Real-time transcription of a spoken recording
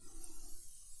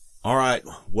All right,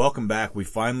 welcome back. We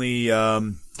finally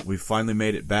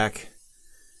made it back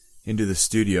into the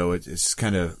studio. It's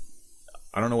kind of,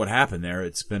 I don't know what happened there.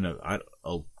 It's been a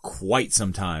quite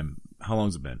some time. How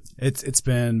long's it been? It's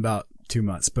been about 2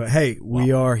 months, but hey,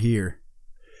 we are here.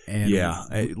 And yeah,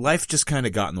 life just kind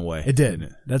of got in the way. It did. Didn't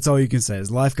it? That's all you can say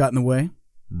is life got in the way.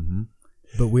 Mm-hmm.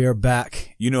 But we are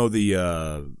back. You know,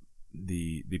 the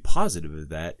positive of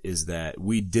that is that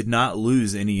we did not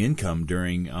lose any income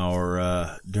during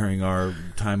our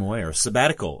time away, or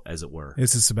sabbatical, as it were.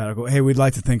 It's a sabbatical. Hey, we'd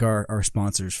like to thank our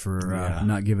sponsors for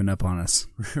not giving up on us.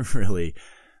 Really.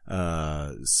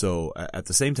 So at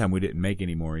the same time, we didn't make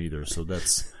any more either. So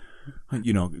that's,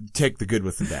 take the good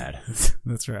with the bad.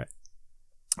 That's right.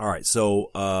 All right. So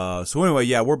anyway,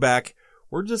 yeah, we're back.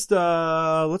 We're just,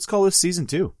 let's call this season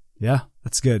 2. Yeah,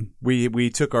 that's good.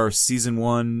 We took our season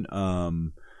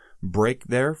 1 break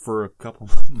there for a couple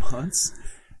months,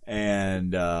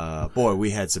 and boy, we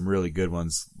had some really good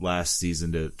ones last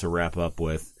season to wrap up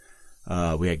with.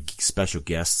 We had special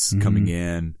guests coming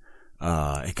in.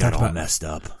 It got all messed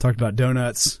up. Talked about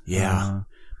donuts. Yeah,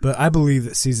 but I believe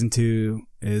that season 2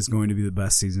 is going to be the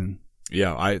best season.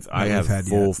 Yeah, I have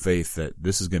full faith that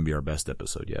this is going to be our best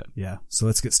episode yet. Yeah, so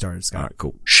let's get started, Scott. All right,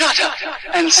 cool. Shut up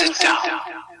and sit down.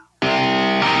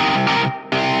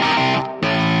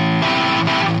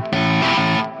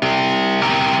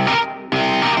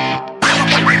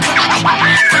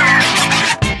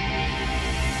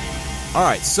 All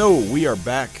right, so we are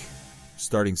back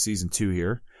starting season 2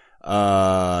 here.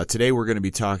 Today we're going to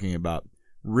be talking about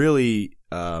really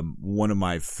one of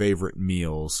my favorite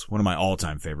meals, one of my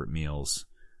all-time favorite meals.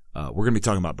 We're going to be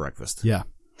talking about breakfast. Yeah.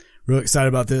 Really excited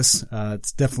about this.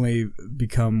 It's definitely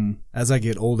become, as I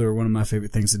get older, one of my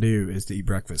favorite things to do is to eat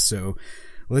breakfast. So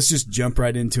let's just jump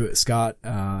right into it, Scott.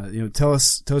 Tell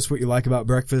us what you like about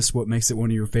breakfast. What makes it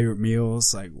one of your favorite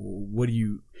meals? Like, what do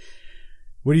you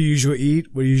usually eat?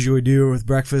 What do you usually do with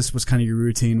breakfast? What's kind of your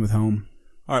routine with home?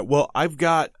 All right. Well, I've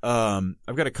got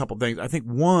a couple things. I think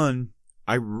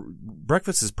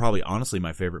breakfast is probably honestly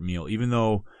my favorite meal, even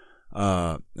though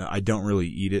I don't really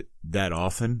eat it that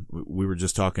often. We were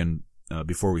just talking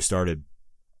before we started.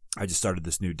 I just started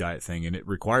this new diet thing, and it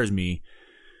requires me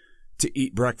to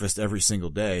eat breakfast every single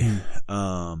day,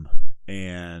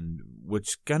 and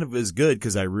which kind of is good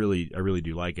because I really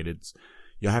do like it. It's,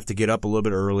 you'll have to get up a little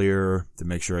bit earlier to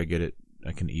make sure I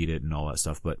can eat it and all that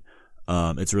stuff, but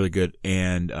it's really good.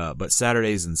 And but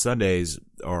Saturdays and Sundays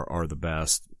are the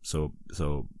best. So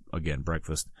again,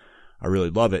 breakfast, I really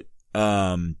love it.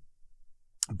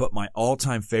 But my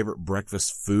all-time favorite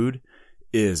breakfast food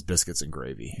is biscuits and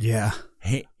gravy. Yeah.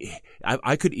 Hey,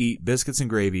 I could eat biscuits and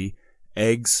gravy,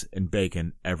 eggs and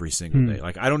bacon every single day.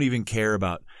 Like, I don't even care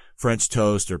about French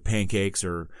toast or pancakes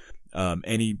or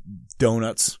any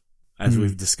donuts, as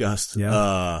we've discussed.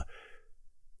 Yeah.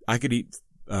 I could eat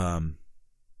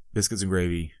biscuits and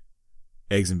gravy,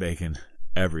 eggs and bacon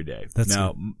every day.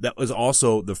 That was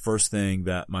also the first thing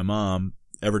that my mom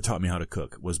ever taught me how to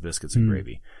cook, was biscuits and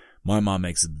gravy. My mom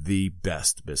makes the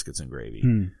best biscuits and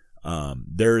gravy.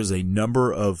 There is a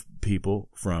number of people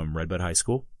from Red Bud High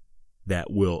School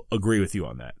that will agree with you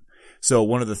on that. So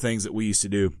one of the things that we used to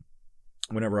do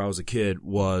whenever I was a kid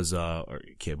was,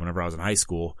 whenever I was in high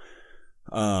school,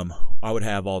 I would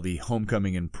have all the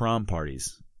homecoming and prom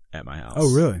parties at my house.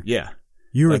 Oh, really? Yeah.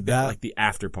 You were like the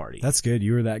after party. That's good.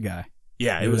 You were that guy.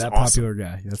 Yeah, it was that awesome. Popular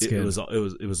guy. That's good.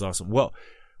 It was awesome. Well,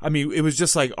 I mean, it was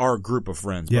just like our group of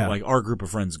friends, but like our group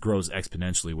of friends grows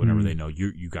exponentially whenever they know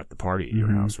you got the party at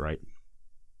your house, right?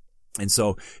 And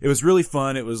so it was really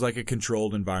fun. It was like a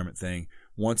controlled environment thing.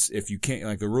 Once, if you came,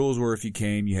 like the rules were, if you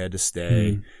came, you had to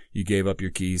stay. You gave up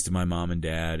your keys to my mom and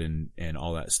dad and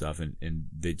all that stuff. And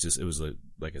they just, it was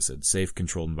like I said, safe,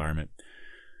 controlled environment.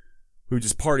 We would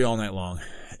just party all night long.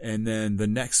 And then the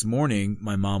next morning,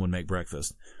 my mom would make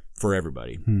breakfast for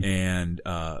everybody. And,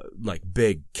 like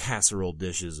big casserole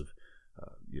dishes of,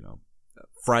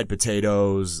 fried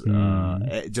potatoes,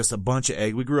 just a bunch of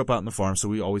eggs. We grew up out in the farm, so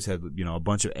we always had, a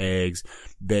bunch of eggs,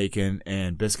 bacon,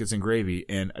 and biscuits and gravy.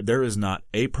 And there is not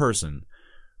a person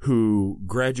who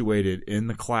graduated in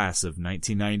the class of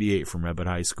 1998 from Red Bud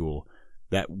High School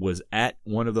that was at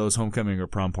one of those homecoming or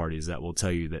prom parties that will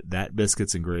tell you that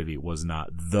biscuits and gravy was not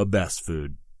the best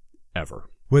food ever.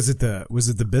 Was it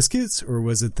the biscuits or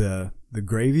was it the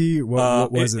gravy?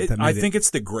 What was it that made I think it's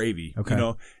the gravy.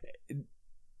 Okay.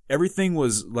 Everything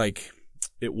was like,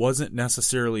 it wasn't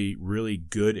necessarily really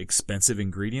good, expensive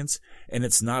ingredients, and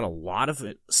it's not a lot of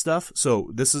stuff.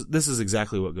 So this is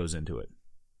exactly what goes into it.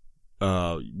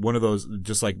 One of those,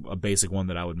 just like a basic one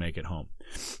that I would make at home.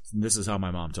 This is how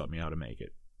my mom taught me how to make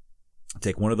it.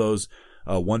 Take one of those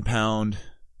 1 pound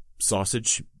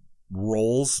sausage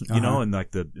rolls, you know, in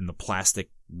the plastic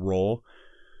roll.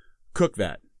 Cook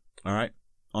that. All right.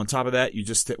 On top of that, you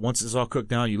just, once it's all cooked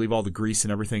down, you leave all the grease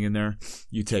and everything in there.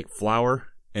 You take flour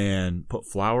and put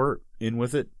flour in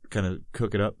with it, kind of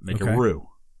cook it up, make a roux.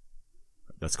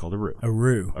 That's called a roux. A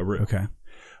roux. A roux. Okay.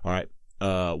 All right.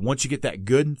 Once you get that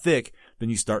good and thick, then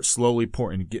you start slowly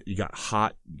pouring. You got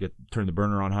hot. Turn the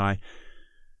burner on high.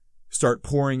 Start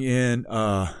pouring in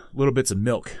little bits of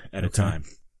milk at a time.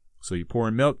 So you pour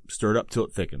in milk, stir it up till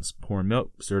it thickens. Pour in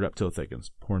milk, stir it up till it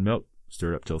thickens. Pour in milk,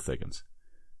 stir it up till it thickens.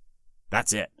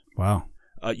 That's it. Wow.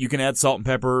 You can add salt and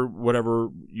pepper, whatever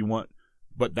you want,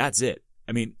 but that's it.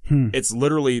 I mean, it's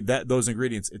literally those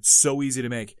ingredients. It's so easy to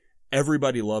make.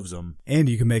 Everybody loves them. And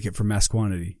you can make it for mass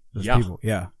quantity. Those people.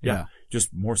 Yeah.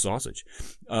 Just more sausage.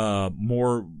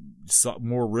 More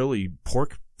really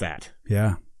pork fat.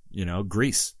 Yeah. You know,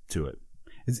 grease to it.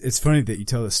 It's funny that you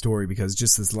tell this story because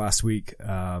just this last week,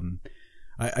 I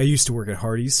used to work at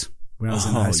Hardee's when I was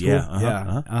in high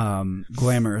school.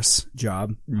 Glamorous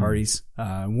job, Hardee's.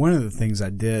 One of the things I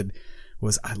did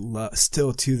was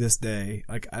still to this day,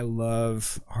 like I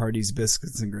love Hardee's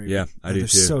biscuits and gravy. Yeah, I do too. They're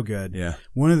so good. Yeah.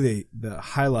 One of the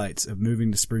highlights of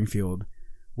moving to Springfield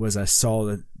was I saw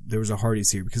that there was a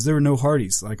Hardee's here because there were no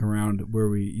Hardee's like around where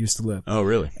we used to live. Oh,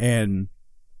 really? And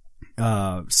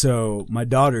so my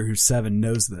daughter, who's 7,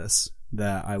 knows this,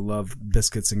 that I love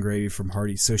biscuits and gravy from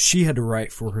Hardee's. So she had to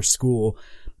write for her school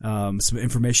some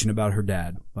information about her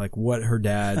dad, like what her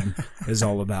dad is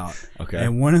all about. Okay.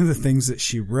 And one of the things that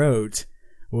she wrote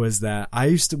was that I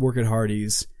used to work at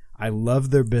Hardee's. I love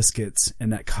their biscuits,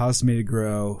 and that caused me to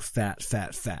grow fat.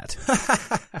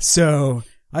 So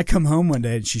I come home one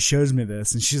day and she shows me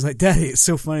this and she's like, Daddy, it's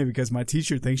so funny because my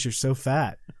teacher thinks you're so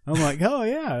fat. I'm like, oh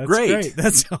yeah, that's great.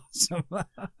 That's awesome.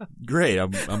 Great.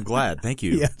 I'm glad. Thank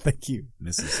you. Yeah. Thank you.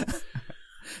 Mrs.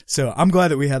 So I'm glad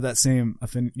that we have that same,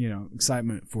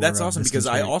 excitement for That's awesome because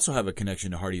I gravy. Also have a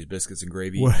connection to Hardee's biscuits and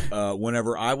gravy.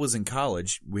 Whenever I was in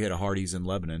college, we had a Hardee's in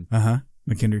Lebanon.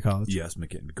 McKendree College. Yes.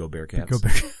 Go Bearcats. Go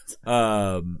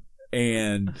Bearcats.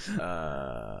 And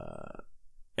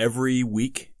every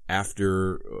week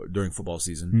during football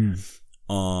season,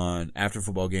 after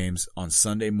football games on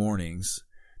Sunday mornings,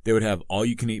 they would have all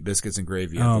you can eat biscuits and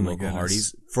gravy at the local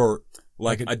Hardee's for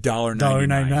like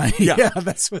 $1.99. Yeah,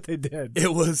 that's what they did.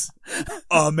 It was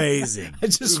amazing. I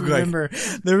just remember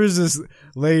there was this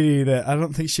lady that I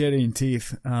don't think she had any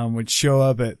teeth, would show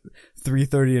up at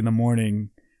 3:30 in the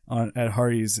morning at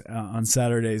Hardee's on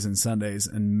Saturdays and Sundays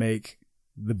and make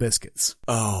the biscuits.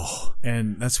 Oh.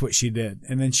 And that's what she did.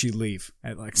 And then she'd leave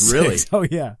at like 6. Really? Oh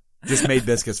yeah. Just made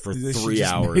biscuits for 3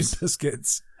 hours. Made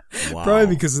biscuits. Wow. Probably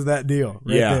because of that deal.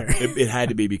 There. It had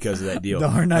to be because of that deal.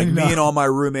 $1.99. Like me and all my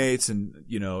roommates and,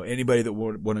 anybody that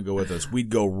would want to go with us, we'd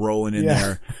go rolling in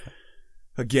there.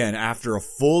 Again, after a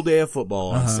full day of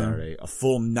football on Saturday, a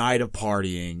full night of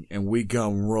partying, and we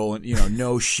come rolling,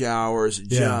 no showers,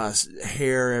 just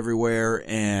hair everywhere,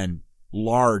 and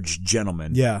large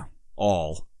gentlemen. Yeah.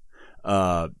 All.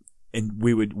 And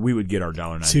we would get our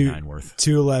 $1.99 worth.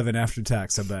 $2.11 after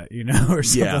tax, I bet, or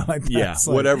something like that. Yeah,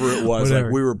 like, whatever it was. Whatever.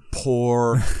 Like we were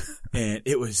poor, and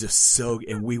it was just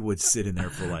and we would sit in there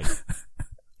for like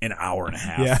an hour and a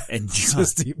half and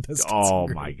just eat biscuits. Oh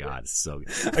my God, so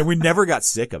good. And we never got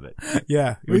sick of it.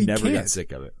 Yeah. We never got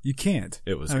sick of it. You can't.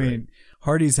 It was great. I mean,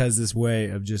 Hardee's has this way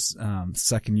of just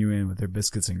sucking you in with their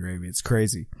biscuits and gravy. It's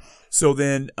crazy. So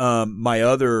then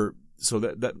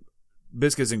that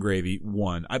biscuits and gravy,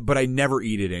 but I never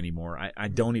eat it anymore. I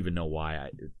don't even know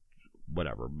why.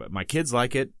 Whatever. But my kids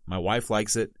like it. My wife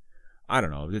likes it. I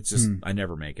don't know. It's just, I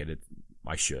never make it.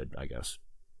 I should, I guess.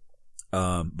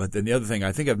 But then the other thing,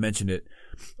 I think I've mentioned it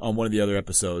on one of the other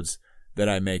episodes, that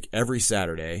I make every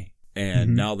Saturday.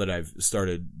 And now that I've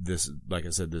started this, like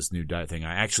I said, this new diet thing,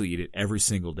 I actually eat it every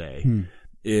single day,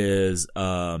 is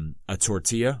a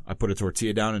tortilla. I put a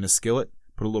tortilla down in a skillet,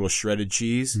 put a little shredded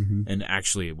cheese, and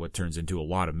actually what turns into a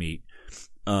lot of meat.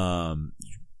 Cut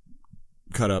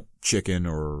up chicken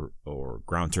or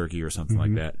ground turkey or something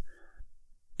like that.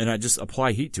 And I just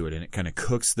apply heat to it, and it kind of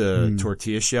cooks the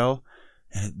tortilla shell.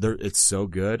 And it's so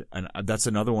good. And that's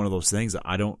another one of those things that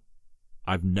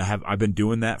I've been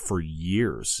doing that for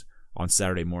years on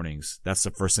Saturday mornings. That's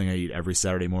the first thing I eat every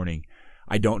Saturday morning.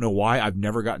 I don't know why. I've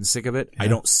never gotten sick of it. Yeah. I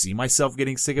don't see myself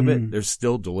getting sick of it. They're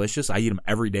still delicious. I eat them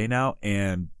every day now,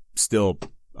 and still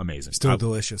amazing. Still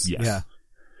delicious. Yes. Yeah.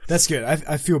 That's good.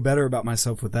 I feel better about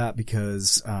myself with that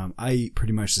because I eat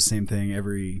pretty much the same thing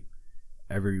every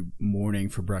every morning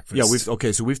for breakfast. Yeah,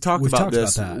 so we've talked about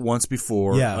this once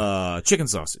before. Yeah. Chicken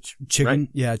sausage. Chicken, right?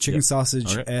 yeah, chicken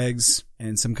sausage, Okay. eggs,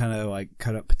 and some kind of like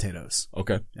cut up potatoes.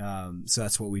 Okay. So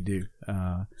that's what we do.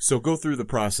 So go through the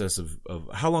process of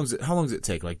how long does it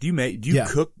take? Like, do you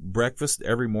cook breakfast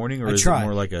every morning, or is it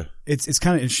more like a? It's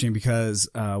kind of interesting because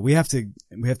we have to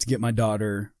get my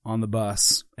daughter on the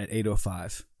bus at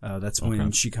 8:05. That's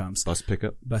when she comes. Bus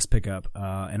pickup.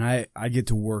 And I get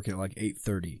to work at like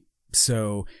 8:30.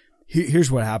 So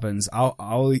here's what happens.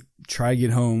 I'll try to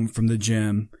get home from the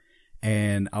gym,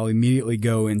 and I'll immediately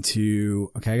go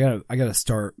into, okay, I gotta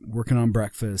start working on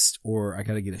breakfast, or I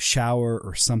gotta get a shower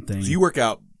or something. So you work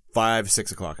out 5,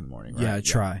 6 o'clock in the morning, right? Yeah, I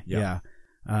try. Yeah.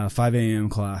 5 a.m.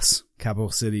 class,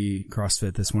 Capital City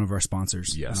CrossFit. That's one of our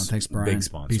sponsors. Yes. Thanks, Brian. Big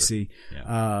sponsor. BC.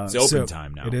 Yeah. It's open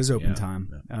time now. It is open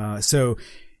time. So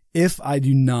if I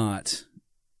do not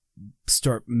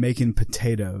start making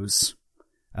potatoes,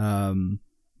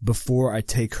 before I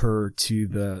take her to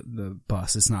the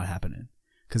bus, it's not happening.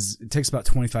 Cause it takes about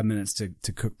 25 minutes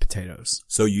to cook potatoes.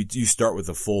 So you start with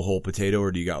a full whole potato,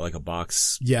 or do you got like a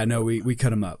box? Yeah, no, we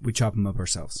cut them up. We chop them up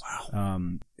ourselves.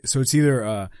 Wow. So it's either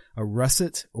a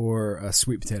russet or a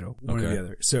sweet potato, one or the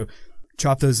other. So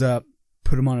chop those up,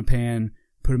 put them on a pan,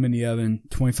 put them in the oven,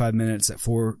 25 minutes at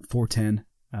 410.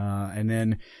 And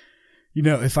then,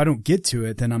 if I don't get to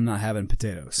it, then I'm not having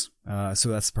potatoes. So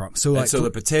that's the problem. So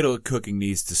the potato cooking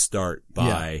needs to start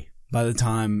by the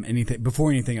time before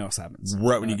anything else happens.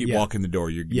 Right when you walk in the door,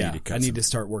 you need to cut. I need to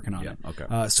start working on it.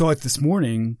 Okay. So like this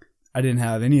morning, I didn't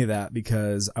have any of that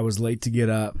because I was late to get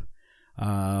up.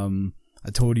 I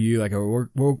told you, like, I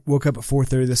woke up at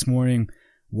 4:30 this morning,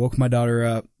 woke my daughter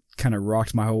up, kind of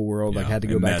rocked my whole world. Like, I had to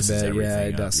go back to bed. Yeah,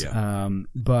 it does. Yeah.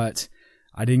 But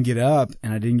I didn't get up,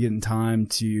 and I didn't get in time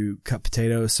to cut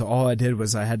potatoes. So all I did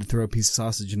was I had to throw a piece of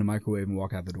sausage in the microwave and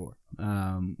walk out the door,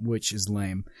 which is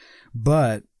lame.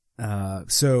 But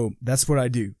so that's what I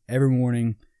do every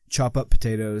morning: chop up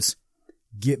potatoes,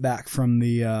 get back from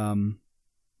the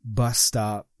bus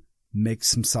stop, make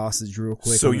some sausage real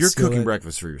quick. So you're cooking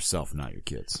breakfast for yourself, not your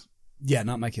kids. Yeah,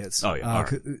 not my kids. Oh yeah, all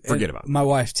right. Forget about it. My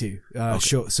wife too.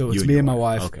 So it's me and my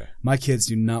wife. Okay. My kids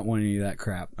do not want any of that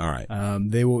crap. All right.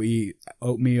 They will eat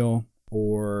oatmeal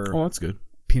or that's good.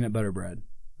 Peanut butter bread.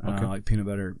 Like peanut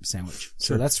butter sandwich.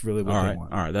 So that's really what they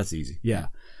want. All right, that's easy. Yeah.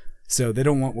 So they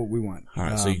don't want what we want. All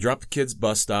right. So you drop the kids'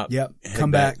 bus stop. Yep. Come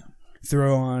back,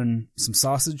 throw on some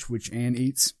sausage, which Ann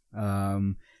eats.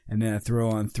 And then I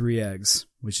throw on 3 eggs,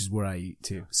 which is what I eat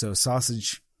too. So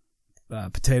sausage,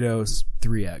 potatoes,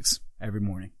 3 eggs every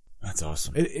morning. That's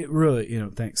awesome. It really,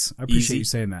 thanks. I appreciate you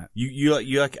saying that. You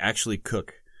like actually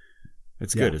cook.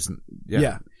 It's good, isn't it?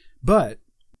 Yeah. But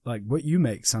like what you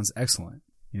make sounds excellent.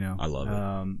 I love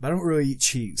it. But I don't really eat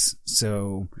cheese,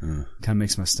 so kind of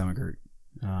makes my stomach hurt.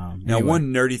 Now,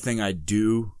 one nerdy thing I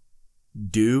do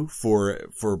for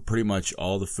pretty much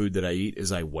all the food that I eat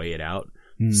is I weigh it out.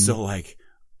 So like,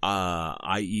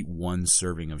 I eat 1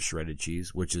 serving of shredded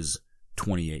cheese, which is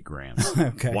 28 grams.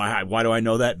 Okay. Why do I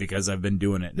know that? Because I've been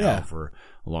doing it now for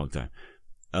a long time.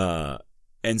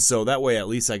 And so that way, at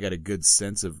least I got a good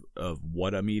sense of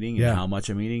what I'm eating and how much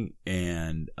I'm eating.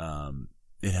 And,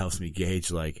 it helps me gauge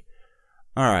like,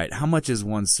 all right, how much is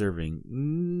 1 serving?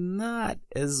 Not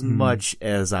as much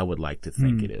as I would like to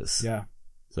think it is. Yeah.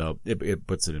 So it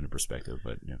puts it into perspective,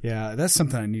 but yeah, that's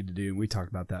something I need to do. We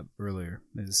talked about that earlier.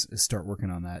 Is start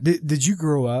working on that. Did you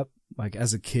grow up like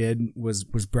as a kid? Was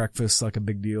breakfast like a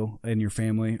big deal in your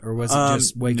family, or was it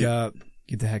just wake up,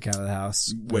 get the heck out of the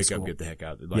house, wake up, get the heck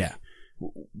out? Like,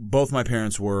 both my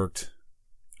parents worked.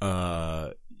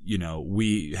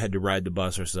 We had to ride the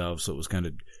bus ourselves, so it was kind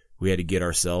of we had to get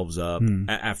ourselves up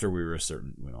after we were a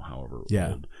certain, however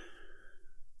old,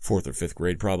 4th or 5th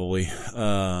grade probably.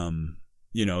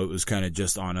 It was kind of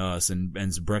just on us, and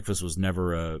breakfast was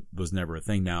never a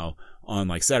thing. Now on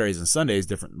like Saturdays and Sundays,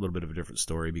 little bit of a different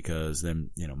story, because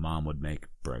then, mom would make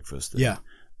breakfast. And,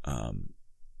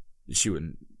 she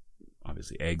wouldn't,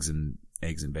 obviously eggs and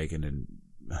bacon and,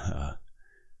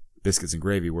 biscuits and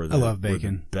gravy were I love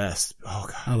bacon. The best. Oh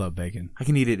God. I love bacon. I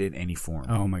can eat it in any form.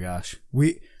 Oh my gosh.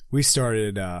 We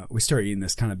started eating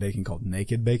this kind of bacon called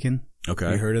naked bacon.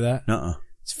 Okay. You heard of that? Nuh-uh.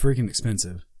 It's freaking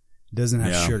expensive. It doesn't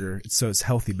have sugar, so it's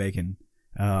healthy bacon.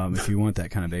 If you want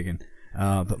that kind of bacon.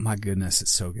 But my goodness,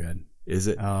 it's so good. Is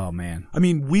it? Oh man. I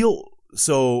mean,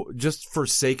 so just for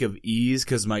sake of ease,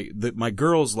 cause my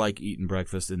girls like eating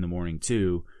breakfast in the morning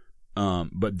too.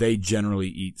 But they generally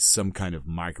eat some kind of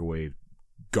microwave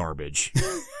garbage.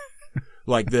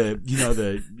 Like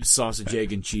the sausage,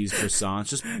 egg, and cheese croissants,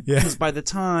 just because by the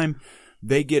time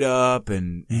they get up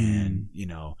and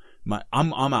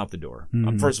I'm out the door.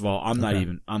 First of all, I'm not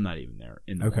even there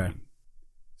in the morning.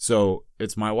 So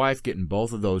it's my wife getting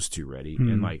both of those two ready.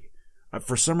 And like,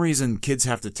 for some reason, kids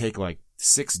have to take like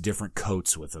 6 different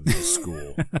coats with them to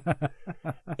school.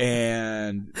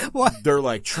 And they're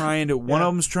like one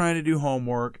of them's trying to do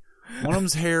homework. One of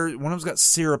them's got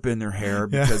syrup in their hair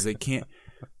because they can't.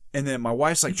 And then my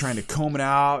wife's like trying to comb it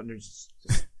out, and there's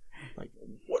just like,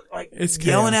 what, like it's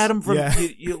yelling at them from,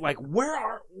 you like, where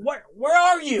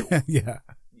are you?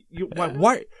 You like,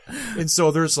 what? And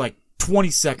so there's like 20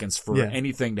 seconds for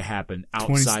anything to happen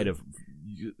outside of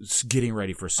getting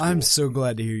ready for school. I'm so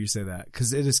glad to hear you say that,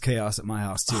 because it is chaos at my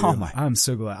house too. I'm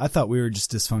so glad. I thought we were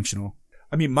just dysfunctional.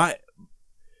 I mean,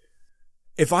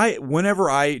 whenever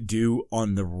I do,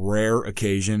 on the rare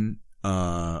occasion,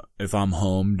 if I'm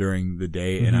home during the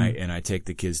day and I take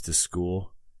the kids to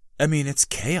school, I mean, it's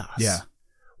chaos. Yeah.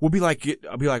 I'll be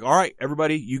like, all right,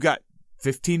 everybody, you got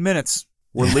 15 minutes.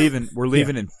 We're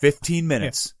leaving in 15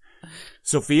 minutes.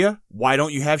 Sophia, why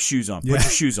don't you have shoes on? Put your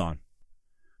shoes on.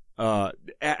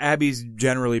 Abby's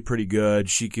generally pretty good.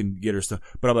 She can get her stuff,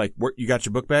 but I'm like, you got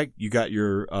your book bag? You got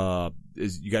your,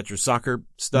 you got your soccer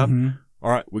stuff? All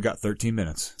right. We got 13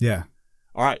 minutes. Yeah.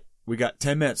 All right. We got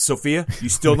 10 minutes. Sophia, you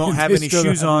still don't have any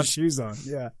shoes on. Shoes on.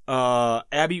 Yeah.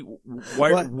 Abby,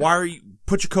 why are you,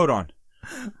 put your coat on.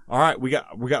 All right.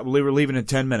 We're leaving in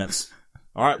 10 minutes.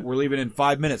 All right. We're leaving in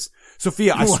 5 minutes.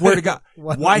 Sophia, I swear to God,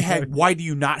 why do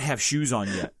you not have shoes on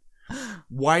yet?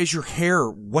 Why is your hair?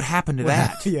 What happened to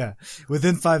that? Yeah.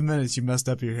 Within 5 minutes, you messed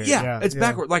up your hair. Yeah. It's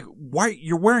backward. Like, why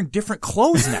you're wearing different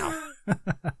clothes now?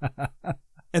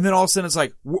 And then all of a sudden it's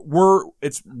like, we're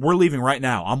leaving right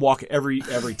now. I'm walking every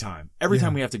time. Every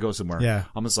time we have to go somewhere. Yeah.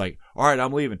 I'm just like, all right,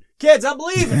 I'm leaving. Kids, I'm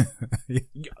leaving.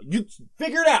 You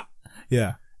figure it out.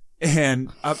 Yeah. And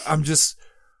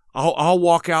I'll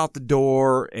walk out the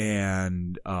door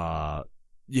and,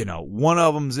 one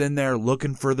of them's in there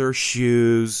looking for their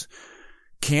shoes,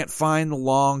 can't find the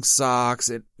long socks.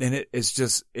 And it's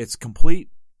a complete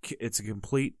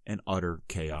and utter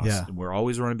chaos. Yeah. We're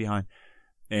always running behind.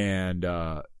 And,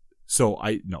 so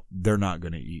they're not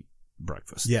going to eat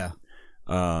breakfast. Yeah.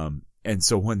 And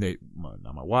so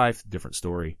now my wife, different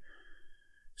story.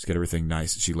 She's got everything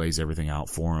nice. She lays everything out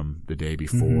for them the day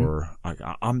before.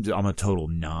 I'm a total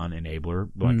non-enabler,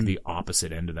 like the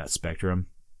opposite end of that spectrum,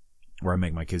 where I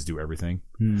make my kids do everything.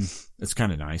 It's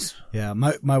kind of nice. Yeah.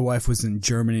 My wife was in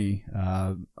Germany,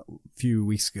 a few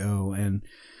weeks ago, and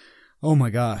oh my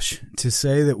gosh, to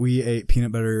say that we ate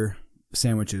peanut butter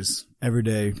sandwiches every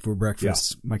day for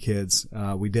breakfast, my kids,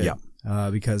 we did,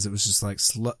 because it was just like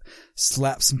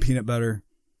slap some peanut butter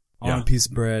on a piece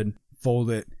of bread,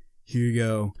 fold it, here you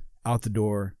go, out the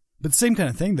door. But same kind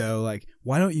of thing though, like,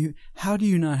 how do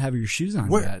you not have your shoes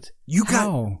on yet? You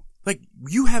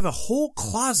have a whole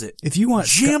closet if you want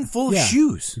jam full of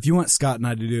shoes. If you want Scott and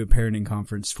I to do a parenting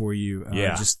conference for you,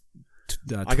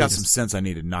 I got some sense I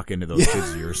need to knock into those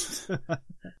kids' ears.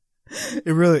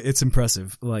 It's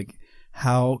impressive, like,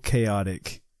 how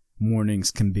chaotic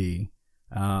mornings can be.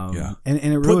 And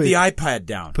it really put the iPad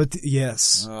down.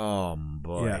 Yes. Oh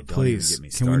boy. Yeah, don't please. Even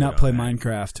get me Can we not play that.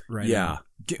 Minecraft right now?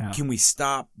 Can we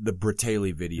stop the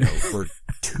Bratelli video for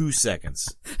 2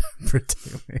 seconds?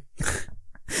 Bratelli.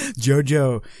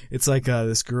 JoJo. It's like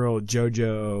this girl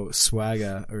JoJo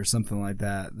Swaga or something like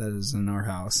that is in our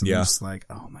house. And I'm just like,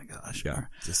 oh my gosh. Yeah.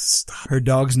 Just stop. Her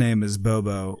dog's name is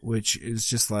Bobo, which is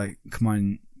just like, come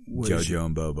on. JoJo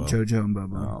and Bobo. JoJo and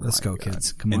Bobo. Oh, let's go, God.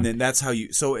 Kids. Come on. And then that's how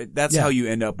you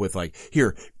end up with, like,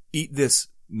 here, eat this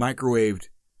microwaved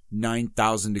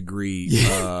 9,000 degree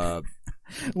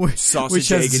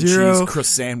sausage, egg, and cheese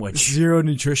crust sandwich. Zero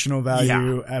nutritional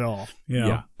value at all.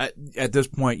 Yeah. At this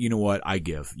point, you know what? I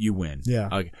give. You win. Yeah.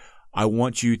 I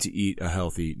want you to eat a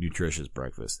healthy, nutritious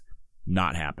breakfast.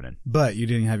 Not happening. But you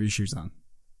didn't have your shoes on.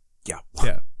 Yeah.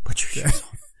 Yeah. Put your shoes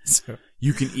on. So,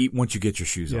 you can eat once you get your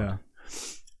shoes on.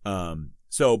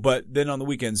 But then on the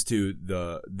weekends too,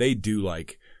 they do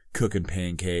like cooking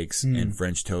pancakes and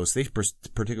French toast. They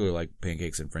particularly like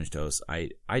pancakes and French toast.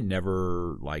 I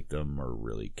never liked them or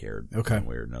really cared one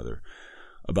way or another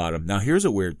about them. Now here's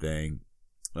a weird thing.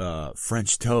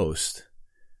 French toast.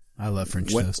 I love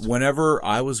French toast. Whenever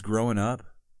I was growing up,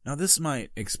 now this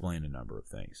might explain a number of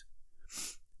things.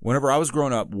 Whenever I was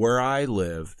growing up, where I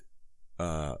lived,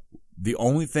 the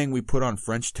only thing we put on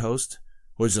French toast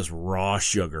was just raw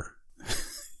sugar.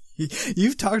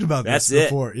 You've talked about this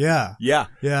before. Yeah. Yeah.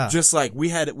 Yeah. Just like we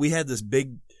had this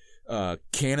big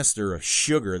canister of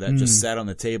sugar that just sat on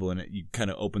the table, and you kind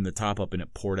of opened the top up and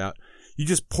it poured out. You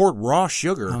just poured raw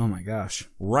sugar. Oh my gosh.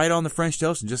 Right on the French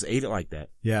toast and just ate it like that.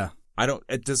 Yeah. I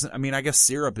guess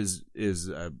syrup is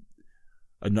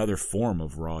another form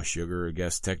of raw sugar, I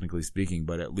guess, technically speaking,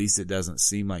 but at least it doesn't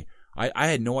seem like, I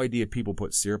had no idea people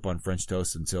put syrup on French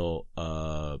toast until,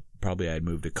 probably I had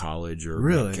moved to college or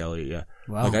Really? Kelly. Yeah.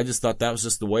 Wow. Like I just thought that was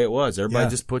just the way it was. Everybody Yeah.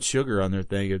 just put sugar on their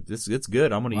thing. It's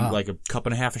good. I'm going to Wow. eat like a cup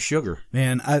and a half of sugar.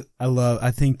 Man,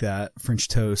 I think that French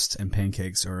toast and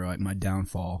pancakes are like my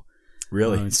downfall.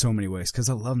 Really? In so many ways, because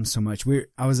I love them so much.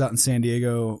 I was out in San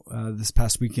Diego this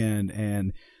past weekend,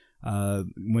 and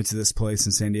went to this place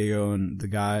in San Diego, and the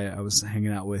guy I was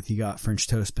hanging out with, he got French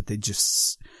toast, but they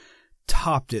just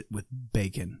topped it with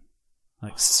bacon,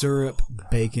 like syrup,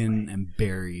 bacon, and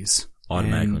berries.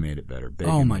 Automatically And- made it better.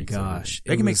 Bacon oh my makes gosh,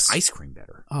 everything. Bacon it makes was- ice cream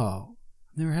better. Oh,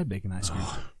 I've never had bacon ice cream.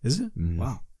 Is it? Mm.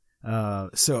 Wow.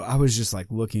 So I was just like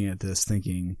looking at this,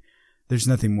 thinking, there's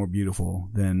nothing more beautiful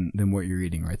than what you're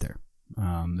eating right there.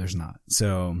 There's not.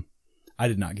 So I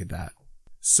did not get that.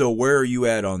 So where are you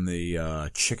at on the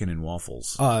chicken and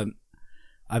waffles?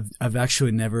 I've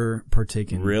actually never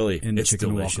partaken Really? in the It's chicken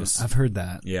and delicious. waffles. I've heard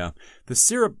that. Yeah, the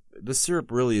syrup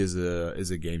really is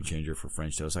a game changer for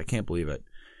French toast. I can't believe it.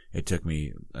 It took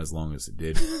me as long as it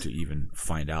did to even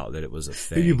find out that it was a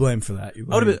thing. Who do you blame for that? You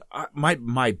I would blame- have been,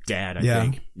 my dad, I Yeah.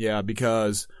 think. Yeah,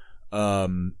 because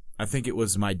I think it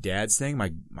was my dad's thing.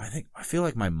 I feel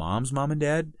like my mom's mom and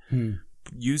dad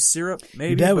used syrup.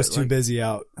 Maybe Your dad was but, too like, busy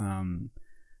out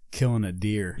killing a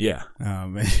deer. Yeah,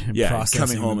 And yeah, processing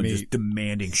coming home the and meat. just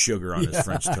demanding sugar on his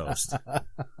French toast.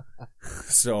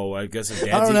 So I guess his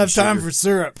dad's I don't eating have time sugar. for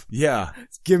syrup. Yeah,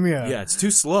 Give me a yeah, it's too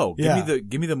slow. Yeah.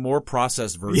 Give me the more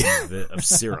processed version of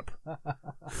syrup.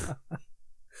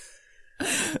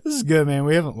 This is good, man.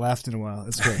 We haven't laughed in a while.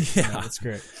 That's great. Yeah. That's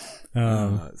great.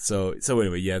 So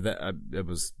anyway, yeah,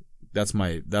 that's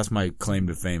my claim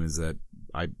to fame is that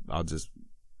I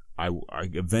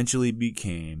eventually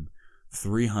became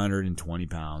 320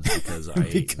 pounds because I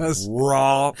Because- ate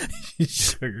raw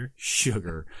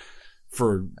sugar.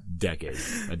 for a decade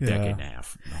and a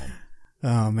half.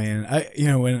 Oh man,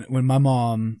 when my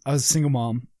mom, I was a single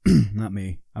mom, not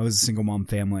me. I was a single mom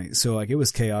family, so like it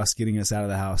was chaos getting us out of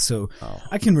the house. So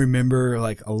I can remember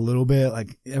like a little bit,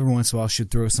 like every once in a while she'd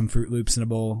throw some Fruit Loops in a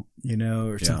bowl,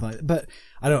 or something like that. But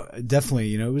I don't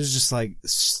definitely, it was just like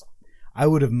I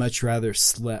would have much rather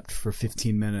slept for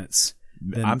 15 minutes.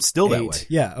 Than I'm still that ate. way.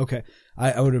 Yeah, okay.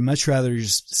 I would have much rather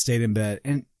just stayed in bed.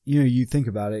 And you think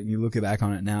about it and you look back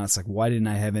on it now, it's like, why didn't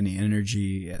I have any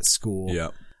energy at school? Yeah.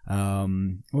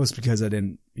 Well, it's because I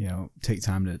didn't, take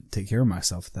time to take care of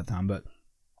myself at that time. But,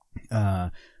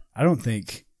 I don't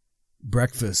think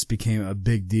breakfast became a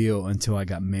big deal until I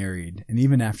got married. And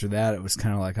even after that, it was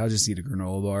kind of like, I'll just eat a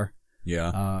granola bar.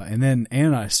 Yeah. And then Ann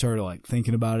and I started like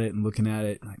thinking about it and looking at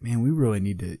it like, man, we really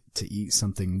need to eat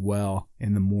something well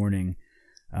in the morning.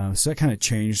 So that kind of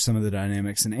changed some of the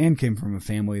dynamics. And Ann came from a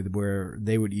family where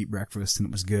they would eat breakfast and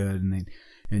it was good and they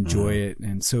enjoy it.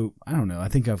 And so I don't know. I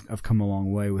think I've come a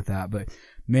long way with that. But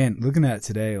man, looking at it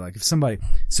today, like if somebody,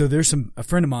 so there's a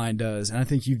friend of mine does, and I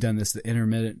think you've done this, the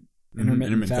intermittent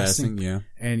fasting. Yeah.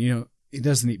 And he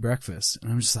doesn't eat breakfast.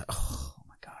 And I'm just like, oh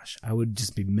my gosh, I would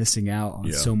just be missing out on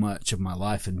so much of my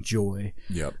life and joy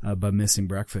by missing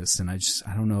breakfast. And I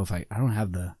don't know if I don't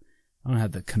have the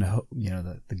kind of,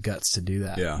 the guts to do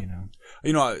that. Yeah.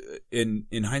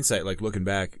 In hindsight, like looking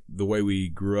back, the way we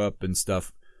grew up and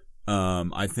stuff,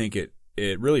 I think it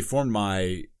really formed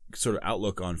my sort of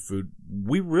outlook on food.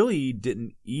 We really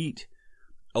didn't eat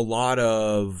a lot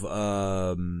of,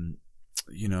 like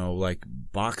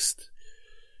boxed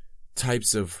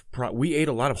types of, we ate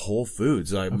a lot of whole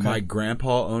foods. Like my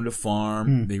grandpa owned a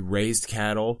farm. They raised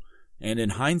cattle. And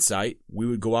in hindsight, we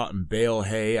would go out and bale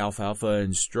hay, alfalfa,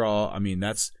 and straw. I mean,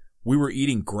 we were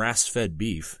eating grass-fed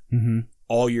beef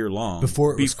all year long.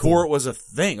 Before it was a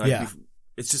thing. Like, Yeah.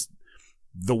 it's just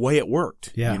the way it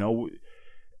worked. Yeah.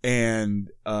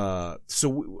 And,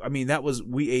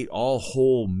 we ate all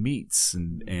whole meats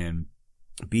and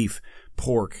beef,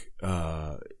 pork,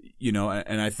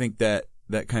 and I think that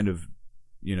kind of,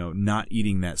 not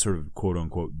eating that sort of quote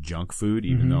unquote junk food,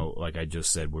 even though, like I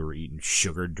just said, we were eating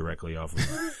sugar directly off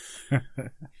of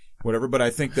whatever. But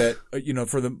I think that,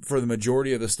 for the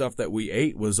majority of the stuff that we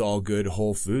ate was all good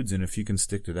whole foods. And if you can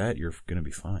stick to that, you're going to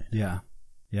be fine. Yeah.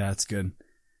 Yeah, that's good.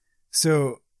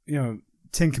 So, 10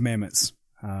 Commandments,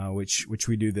 which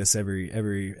we do this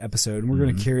every episode, and we're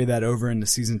going to carry that over into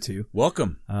season 2.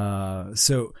 Welcome.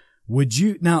 So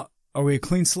now, are we a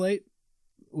clean slate?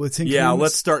 With 10 yeah, Commandments?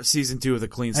 let's start season 2 with a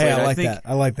clean slate. Hey, I think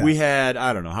like that. We had,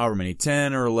 I don't know, however many,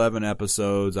 10 or 11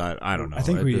 episodes. I don't know. I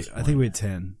think we had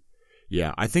 10.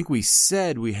 Yeah, I think we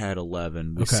said we had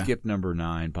 11. We Okay. skipped number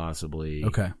 9 possibly.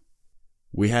 Okay.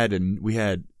 We had,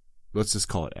 let's just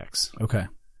call it X. Okay.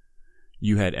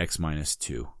 You had X minus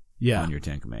 2. on your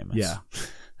 10 Commandments. Yeah,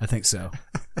 I think so.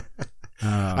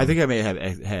 I think I may have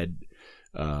had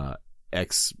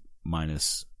X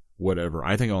minus whatever.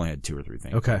 I think I only had 2 or 3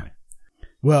 things. Okay.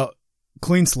 Well,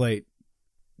 clean slate.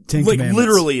 10 like Commandments.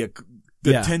 literally,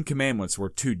 the 10 Commandments were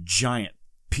 2 giant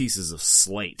pieces of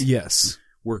slate. Yes.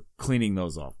 We're cleaning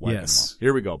those off. Wiping them Yes. off.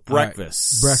 Here we go.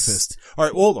 Breakfast. All right. Breakfast. All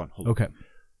right. Hold on. Okay.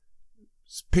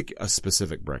 Pick a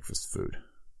specific breakfast food.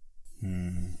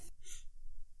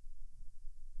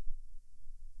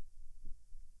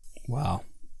 Wow.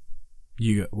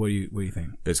 What do you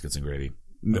think? Biscuits and gravy.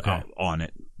 Okay. On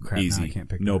it. Crap, Easy. no, I can't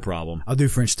pick no that. problem. I'll do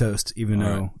French toast, even All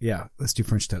though, right. yeah, let's do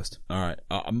French toast. All right.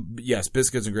 Yes,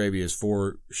 biscuits and gravy is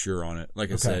for sure on it.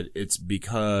 Like I said, it's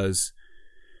because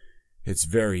it's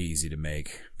very easy to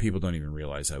make. People don't even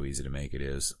realize how easy to make it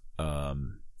is.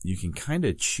 You can kind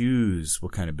of choose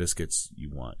what kind of biscuits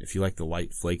you want. If you like the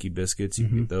light flaky biscuits, you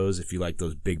can get those. If you like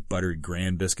those big buttered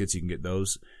grand biscuits, you can get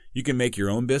those. You can make your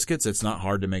own biscuits. It's not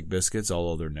hard to make biscuits,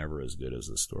 although they're never as good as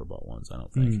the store-bought ones, I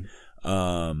don't think.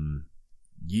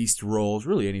 Yeast rolls,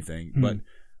 really anything. But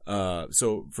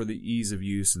so for the ease of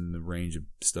use and the range of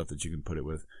stuff that you can put it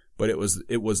with. But it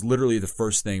was literally the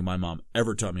first thing my mom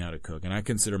ever taught me how to cook. And I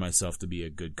consider myself to be a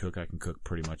good cook. I can cook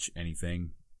pretty much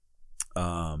anything.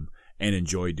 And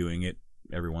enjoy doing it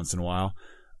every once in a while.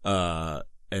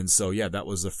 And so, yeah, that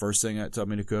was the first thing that taught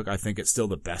me to cook. I think it's still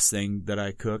the best thing that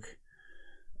I cook.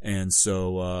 And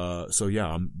so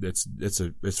yeah,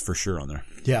 it's for sure on there.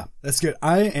 Yeah, that's good.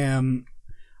 I'm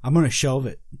going to shelve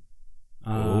it.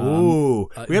 We had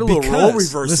a little role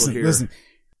reversal here. Listen,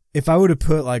 if I would have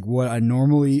put like what I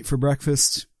normally eat for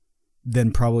breakfast,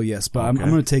 then probably yes. But I'm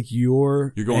going to take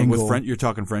your You're going angle, with French. You're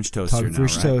talking French toast here now,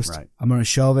 French right? toast. Right. I'm going to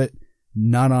shelve it.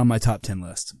 Not on my top 10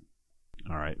 list.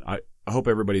 All right. I hope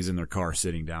everybody's in their car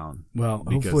sitting down. Well,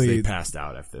 because hopefully they passed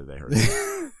out after they heard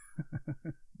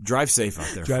it. Drive safe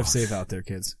out there. Drive folks. safe out there,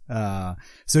 kids.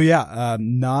 So yeah,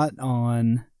 not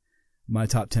on my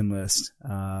top 10 list.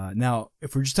 Now,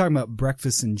 if we're just talking about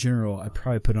breakfast in general, I'd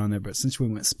probably put it on there, but since we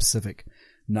went specific,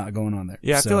 not going on there.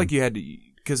 Yeah, I So, feel like you had to,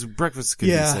 because breakfast can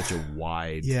be such a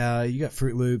wide. Yeah, you got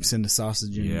Fruit Loops and the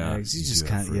sausage and eggs. You just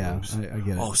kind of, I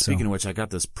get it. Oh, speaking of which, I got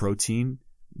this protein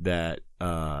that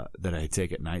I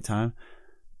take at nighttime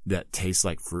that tastes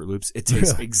like Fruit Loops. It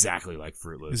tastes exactly like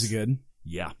Fruit Loops. Is it good?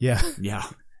 Yeah. Yeah. Yeah,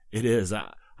 it is.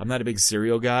 I'm not a big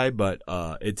cereal guy, but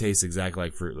it tastes exactly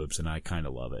like Fruit Loops, and I kind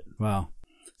of love it. Wow.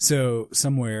 So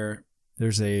somewhere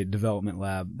there's a development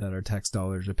lab that our tax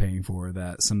dollars are paying for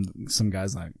that some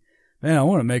guy's like, man, I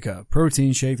want to make a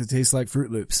protein shake that tastes like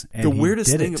Fruit Loops. And the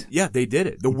weirdest thing, yeah, they did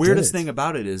it. The weirdest thing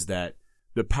about it is that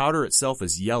the powder itself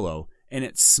is yellow and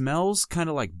it smells kind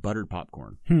of like buttered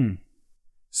popcorn.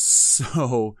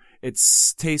 So it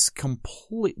tastes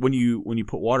complete when you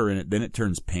put water in it, then it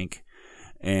turns pink,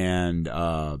 and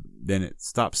then it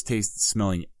stops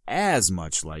smelling as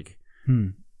much like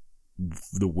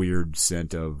the weird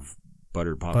scent of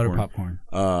buttered popcorn.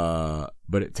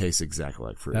 But it tastes exactly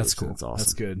like Fruit Loops. That's cool. It's awesome.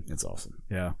 That's good. It's awesome.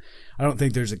 Yeah. I don't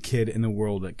think there's a kid in the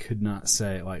world that could not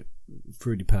say like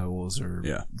Fruity Pebbles or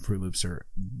Fruit Loops are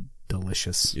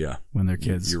delicious. Yeah. When they're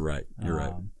kids. You're right. You're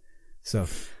right. So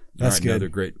that's good. Another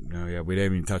great. No, yeah, we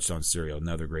haven't even touched on cereal.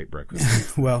 Another great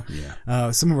breakfast. Well,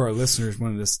 some of our listeners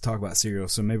wanted us to talk about cereal,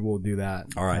 so maybe we'll do that.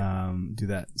 All right. Do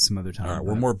that some other time. All right.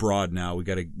 We're more broad now. We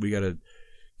gotta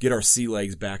get our sea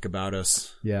legs back about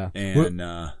us. Yeah.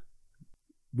 And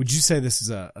would you say this is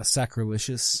a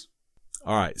sacrilegious?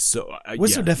 All right. So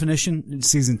what's their definition in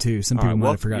season 2? Some people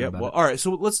might have forgotten about it. All right.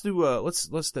 So let's do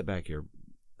let's step back here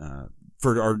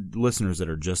for our listeners that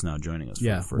are just now joining us. For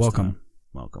the first welcome. time.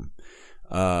 Welcome.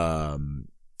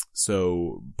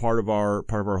 So part of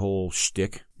our whole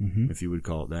shtick, if you would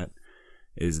call it that,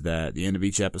 is that at the end of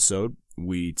each episode,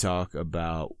 we talk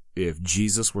about if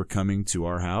Jesus were coming to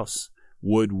our house,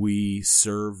 would we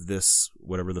serve this,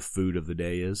 whatever the food of the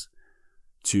day is,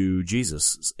 to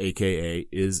Jesus, aka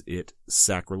is it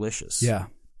sacrilegious? Yeah.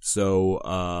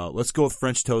 So let's go with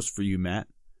French toast for you, Matt.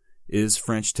 Is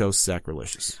French toast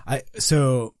sacrilegious?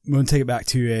 So I'm going to take it back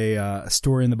to a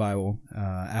story in the Bible.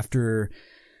 After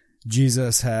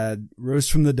Jesus had rose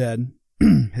from the dead,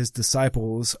 his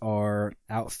disciples are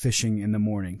out fishing in the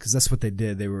morning because that's what they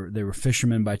did. They were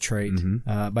fishermen by trade,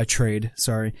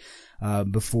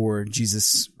 before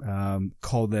Jesus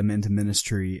called them into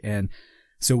ministry. And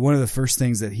so one of the first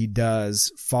things that he does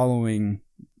following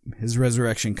his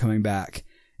resurrection, coming back,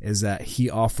 is that he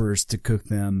offers to cook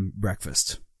them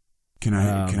breakfast.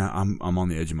 I'm on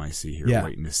the edge of my seat here,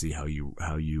 waiting to see how you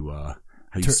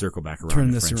circle back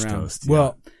around to French toast. Yeah.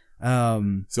 Well,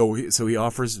 So he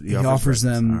offers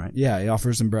them, all right. he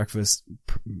offers them breakfast,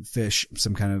 fish,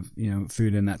 some kind of,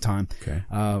 food in that time. Okay.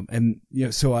 And,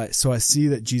 so I see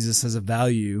that Jesus has a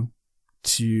value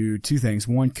to two things.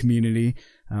 One, community,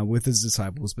 with his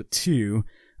disciples, but two,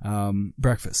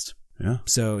 breakfast. Yeah.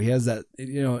 So he has that,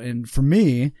 and for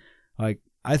me, like,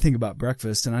 I think about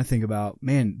breakfast and I think about,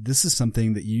 man, this is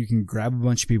something that you can grab a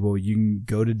bunch of people. You can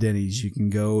go to Denny's. You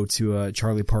can go to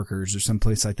Charlie Parker's or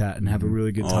someplace like that and have a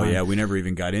really good time. Oh yeah. We never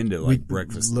even got into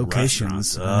breakfast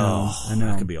locations. I know.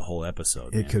 That could be a whole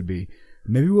episode. It could be.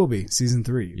 Maybe we'll be season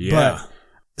 3. Yeah.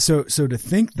 But so to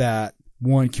think that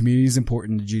one, community is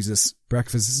important to Jesus,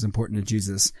 breakfast is important to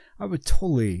Jesus, I would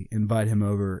totally invite him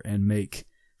over and make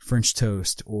French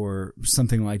toast or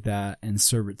something like that and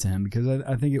serve it to him, because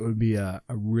I think it would be a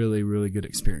really, really good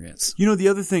experience. The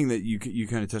other thing that you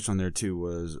kind of touched on there too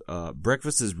was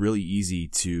breakfast is really easy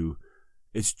to.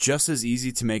 It's just as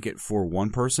easy to make it for one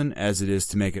person as it is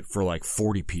to make it for like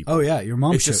 40 people. Oh yeah, your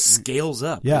mom. It just scales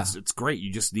up. Yeah, it's great.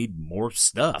 You just need more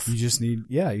stuff. You just need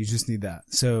that.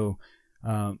 So,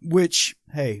 which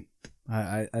hey,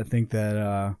 I think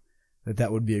that.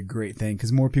 That would be a great thing,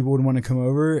 because more people would want to come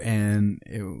over and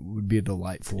it would be a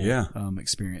delightful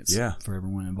experience for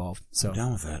everyone involved. So I'm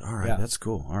down with that. All right. That's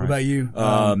cool. All right. What about you?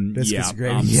 Biscuits and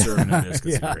gravy. I'm serving the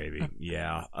biscuits and gravy.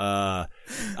 Yeah.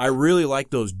 I really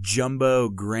like those Jumbo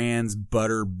Grand's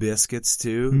butter biscuits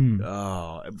too.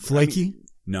 Flaky?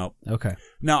 No. Okay.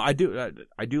 No, I do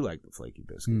like the flaky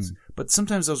biscuits, but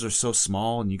sometimes those are so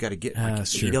small and you got to get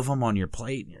 8 of them on your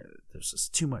plate. There's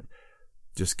just too much.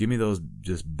 Just give me those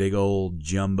just big old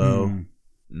jumbo.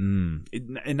 And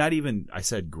not even, I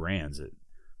said Grands,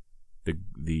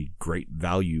 the Great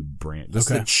Value brand. Just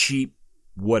the cheap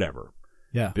whatever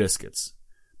biscuits.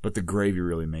 But the gravy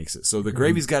really makes it. So the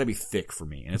gravy's got to be thick for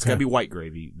me. And it's got to be white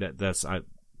gravy.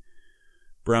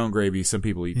 Brown gravy, some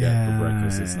people eat that for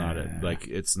breakfast. It's not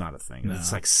a thing. No.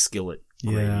 It's like skillet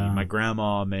gravy. Yeah. My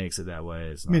grandma makes it that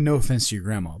way. I mean, no offense to your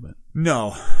grandma, but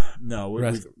no.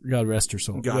 God rest her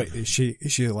soul. God. Wait, is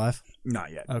she alive?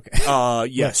 Not yet. Okay.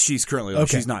 Yes, she's currently alive.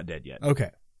 Okay. She's not dead yet.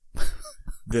 Okay.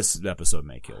 This episode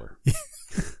may kill her.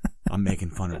 I'm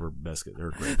making fun of her biscuit, her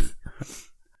gravy.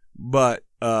 But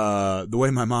the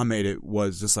way my mom made it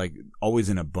was just like always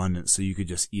in abundance, so you could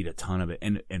just eat a ton of it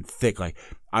and thick. Like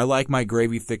I like my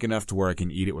gravy thick enough to where I can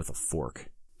eat it with a fork.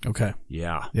 Okay.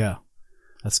 Yeah. Yeah.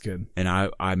 That's good. And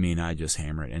I just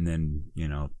hammer it, and then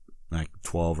like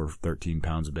 12 or 13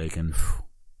 pounds of bacon,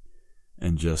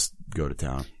 and just go to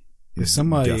town. If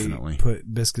somebody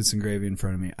put biscuits and gravy in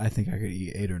front of me, I think I could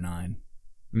eat 8 or 9.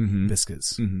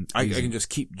 Biscuits. Mm-hmm. I can just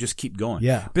keep going.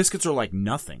 Yeah. Biscuits are like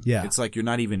nothing. Yeah. It's like you're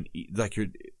not even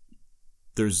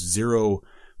there's zero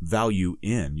value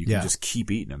in. You can just keep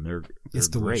eating them. They're it's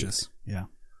great. Delicious. Yeah.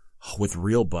 With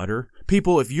real butter.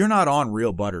 People, if you're not on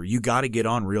real butter, you got to get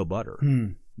on real butter.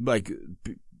 Like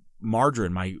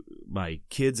margarine, my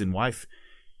kids and wife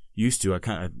used to. I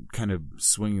kind of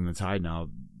swinging the tide now.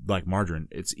 Like margarine,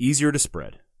 it's easier to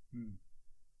spread.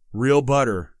 Real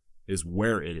butter is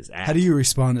where it is at. How do you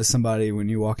respond to somebody when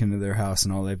you walk into their house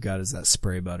and all they've got is that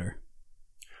spray butter?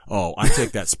 Oh, I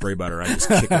take that spray butter. I just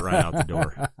kick it right out the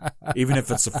door. Even if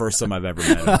it's the first time I've ever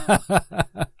met them.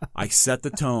 I set the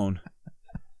tone.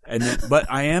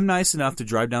 But I am nice enough to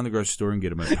drive down the grocery store and get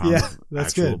them a pound of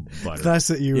actual butter. It's nice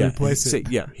that you replace it.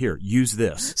 Here, use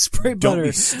this. Spray butter. Don't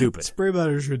be stupid. Spray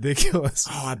butter is ridiculous.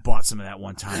 Oh, I bought some of that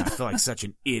one time. I feel like such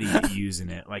an idiot using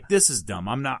it. Like, this is dumb.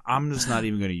 I'm just not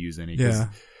even going to use any. Yeah.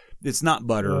 It's not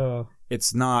butter.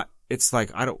 It's not. It's like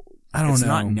I don't know. It's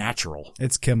not natural.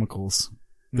 It's chemicals.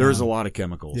 There's a lot of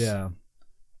chemicals. Yeah.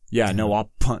 Yeah. No,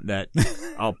 I'll punt that.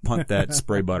 I'll punt that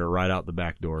spray butter right out the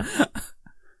back door.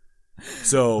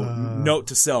 So, note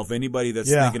to self: anybody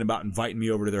that's thinking about inviting me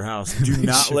over to their house, do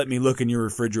not let me look in your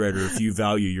refrigerator if you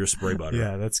value your spray butter.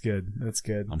 Yeah, that's good. That's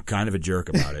good. I'm kind of a jerk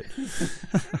about it.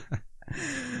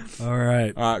 All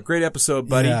right. Great episode,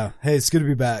 buddy. Yeah. Hey, it's good to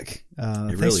be back.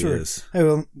 It really is. Hey,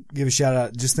 well, give a shout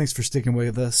out. Just thanks for sticking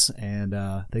with us, and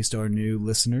thanks to our new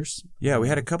listeners. Yeah, we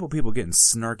had a couple people getting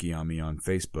snarky on me on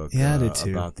Facebook. Yeah, I did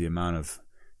too. About the amount of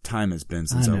time has been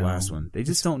since our last one. They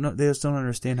just don't know. They just don't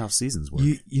understand how seasons work.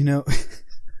 You know.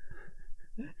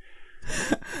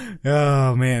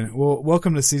 Oh man! Well,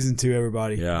 welcome to season 2,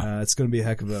 everybody. Yeah, it's going to be a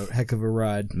heck of a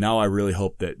ride. Now I really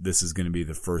hope that this is going to be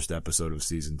the first episode of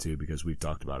season 2 because we've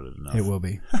talked about it enough. It will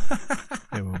be.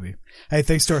 It will be. Hey,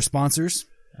 thanks to our sponsors,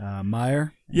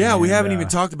 Meijer. Yeah, we haven't even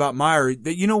talked about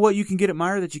Meijer. You know what you can get at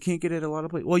Meijer that you can't get at a lot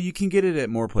of places? Well, you can get it at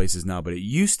more places now, but it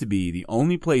used to be the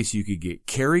only place you could get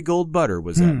Kerrygold butter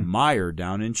was at Meijer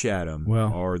down in Chatham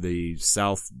or the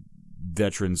South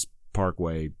Veterans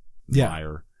Parkway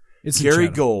Meijer. It's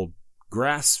Kerrygold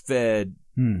grass-fed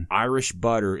Irish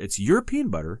butter. It's European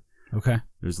butter. Okay.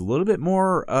 There's a little bit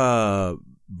more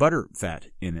butter fat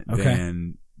in it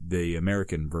than the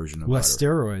American version of less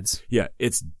butter. Steroids. Yeah,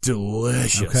 it's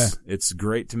delicious. Okay. It's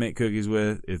great to make cookies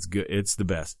with. It's good. It's the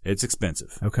best. It's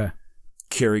expensive. Okay.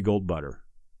 Kerrygold butter.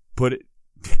 Put it.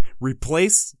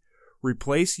 Replace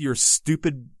your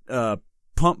stupid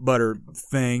pump butter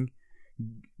thing.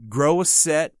 Grow a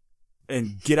set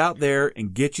and get out there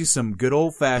and get you some good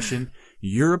old fashioned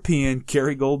European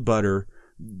Kerrygold butter.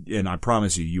 And I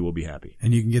promise you will be happy.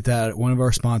 And you can get that at one of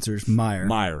our sponsors,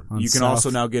 Meijer. You can also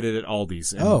now get it at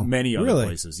Aldi's and many other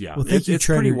places. Yeah, well, thank you, it's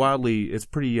Trader. It's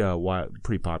pretty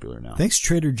popular now. Thanks,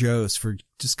 Trader Joe's, for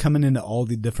just coming into all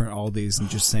the different Aldi's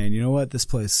and just saying, you know what, this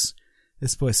place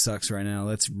sucks right now.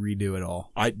 Let's redo it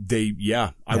all. I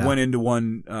went into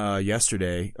one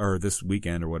yesterday or this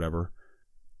weekend or whatever,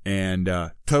 and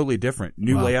totally different,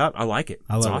 new layout. I like it.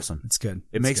 It's awesome. It's good.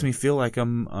 It makes me feel like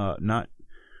I'm not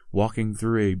walking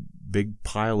through a big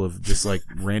pile of just like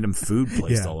random food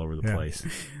placed all over the place.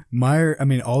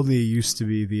 Aldi used to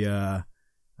be the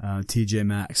TJ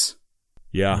Maxx.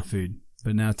 Yeah. Food.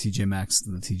 But now TJ Maxx,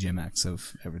 the TJ Maxx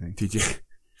of everything.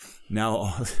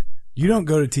 Now you don't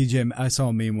go to TJ. I saw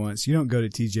a meme once. You don't go to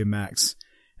TJ Maxx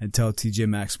and tell TJ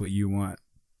Maxx what you want.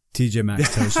 TJ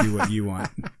Maxx tells you what you want.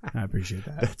 I appreciate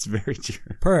that. That's very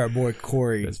true. Per our boy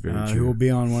Corey, That's very true. Who will be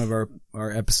on one of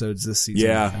our episodes this season.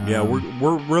 Yeah,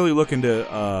 we're really looking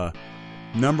to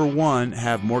number one,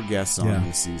 have more guests on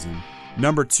this season.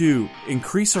 Number two,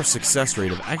 increase our success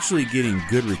rate of actually getting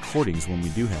good recordings when we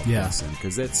do have guests in,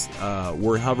 because that's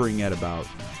we're hovering at about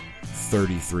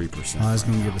 33%. I was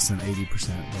going to give us an 80%,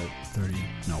 but 30.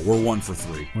 No, we're 1 for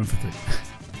 3. 1 for 3.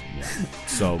 Yeah.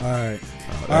 So. All right.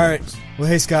 Well,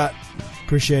 hey Scott,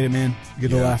 appreciate it, man.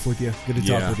 Good to laugh with you. Good to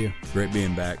talk with you. Great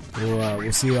being back.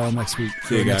 We'll see you all next week.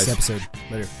 See you guys. Next episode.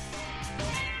 Later.